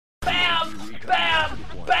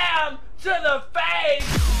to the face!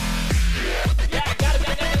 Yeah, got it,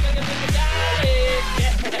 yeah.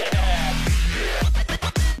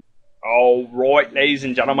 Alright, ladies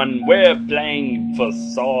and gentlemen, we're playing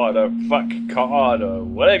Facade or FACADE or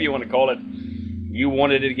whatever you want to call it. You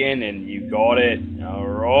wanted it again and you got it.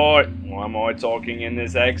 Alright, why am I talking in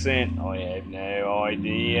this accent? I have no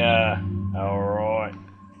idea. Alright,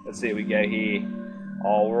 let's see what we go here.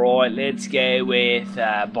 Alright, let's go with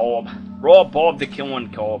Bob. Right, Bob the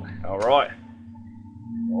Killing Cob. Alright.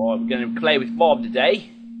 Alright, we're going to play with Bob today.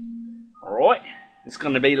 Alright. It's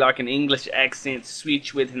going to be like an English accent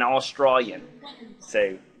switch with an Australian.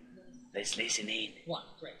 So, let's listen in.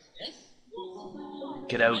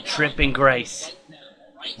 Good old Tripping Grace.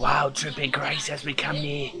 Wow, Tripping Grace as we come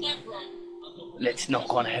near. Let's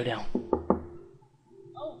knock on her down.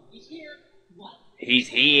 He's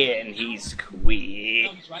here and he's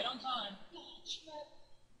quick.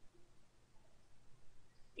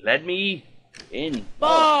 Let me in.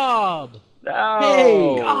 Bob! No.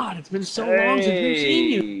 Hey! God, it's been so long since we've seen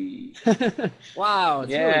you. Wow,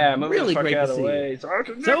 it's really great to see you.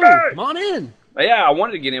 So, come on in. Yeah, I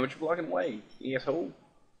wanted to get in, but you're blocking away, asshole.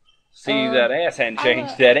 See, that ass hadn't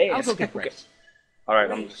changed. That ass. I'll go get Grace. Alright,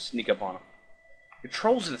 I'm going to sneak up on him. The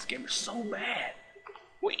trolls in this game are so bad.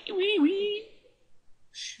 Wee, wee, wee.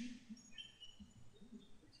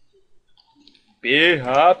 Be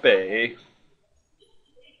happy.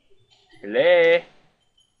 Hello.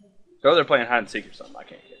 So they're playing hide and seek or something. I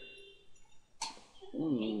can't get.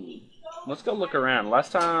 Let's go look around.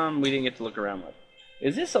 Last time we didn't get to look around much.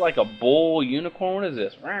 Is this like a bull unicorn? What is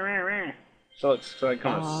this? So it's like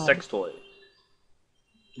kind of sex toy.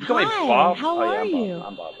 Hi, Bob? how Oh, yeah, are you?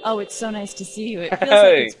 I'm Bob. Oh, it's so nice to see you. It feels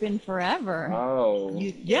like it's been forever. Oh,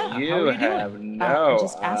 Yeah, how are you you have doing? no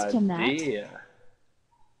Just ask him that. idea.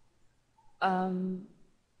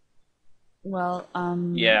 Well,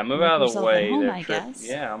 Yeah, move make out of the yourself way at home, there, I Trip. guess.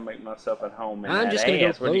 Yeah, I'll make myself at home. I'm just going to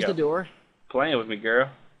go close the door. Playing with me, girl.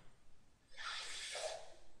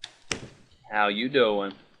 How you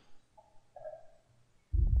doing?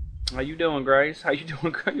 How you doing, Grace? How you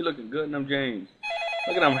doing, girl? You looking good in them jeans.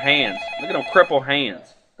 Look at them hands. Look at them crippled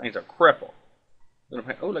hands. Things are crippled. Look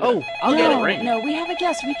at them, look at I'll get it. ring. No, we have a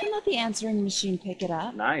guest. We can let the answering machine pick it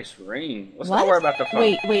up. Nice ring. Let's What? not worry about the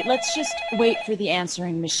phone. Wait. Let's just wait for the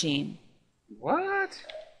answering machine. What?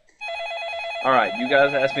 All right, you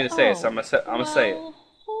guys asked me to say it, so I'm gonna say it.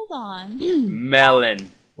 Hold on.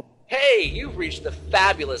 Melon. Hey, you've reached the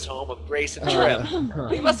fabulous home of Grace and Trip.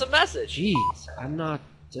 Leave us a message. Jeez, I'm not,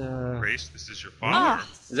 Grace, this is your father.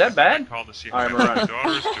 Is that bad? I called to see All right, how we're your running.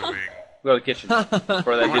 daughter's doing. Go to the kitchen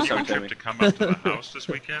before they I do want something to Trip me. to come up to the house this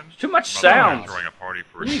weekend. Too much Mother sound. is throwing a party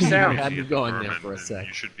for a You senior sound- party Had me at the going firm, there for a and sec.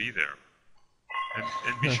 You should be there. And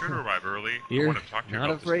be sure to arrive early. I You're want to talk to you not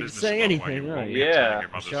about afraid to this business say about why anything, you are won't you? be Yeah. attending your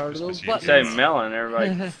mother's Shout Christmas those Eve buttons. Say dinner. melon,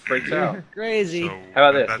 everybody freaks out. You're crazy. So, How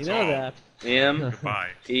about this? that's You know all. that. M Goodbye.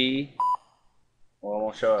 E. Well, it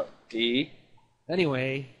won't show up. E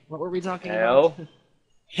Anyway, what were we talking L. about?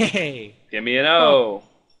 Hey. Give me an O.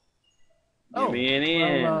 Give Oh, me an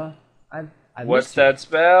N. well, I What's missed you. that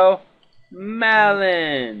spell?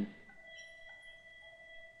 Melon.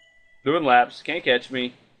 Doing laps. Can't catch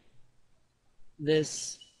me.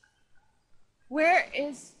 This. Where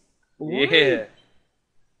is Yeah.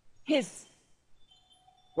 his?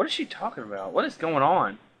 What is she talking about? What is going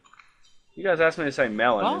on? You guys asked me to say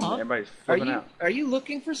melon, and Bob, everybody's Are flipping you out. are you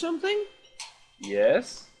looking for something?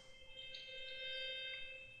 Yes.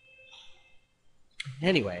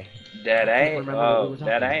 Anyway. That I can't ass. remember what we Oh, were talking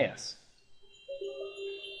that about. ass.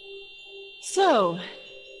 So,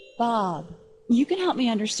 Bob, you can help me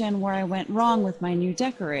understand where I went wrong with my new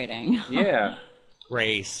decorating. Yeah.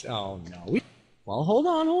 Grace. Oh no. Well, hold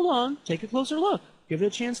on. Take a closer look. Give it a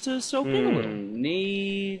chance to soak in a little.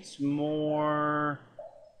 Needs more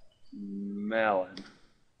melon.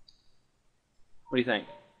 What do you think?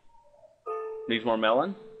 Needs more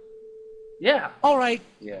melon? Yeah. All right,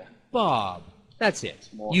 Yeah. Bob. That's it.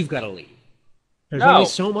 More. You've got to leave. There's No. only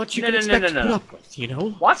so much you No, can no, expect no, to no, put no. up with, you know?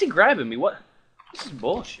 Why's he grabbing me? What? This is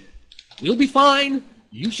bullshit. We'll be fine.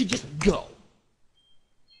 You should just go.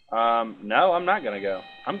 No, I'm not gonna go.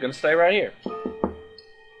 I'm gonna stay right here.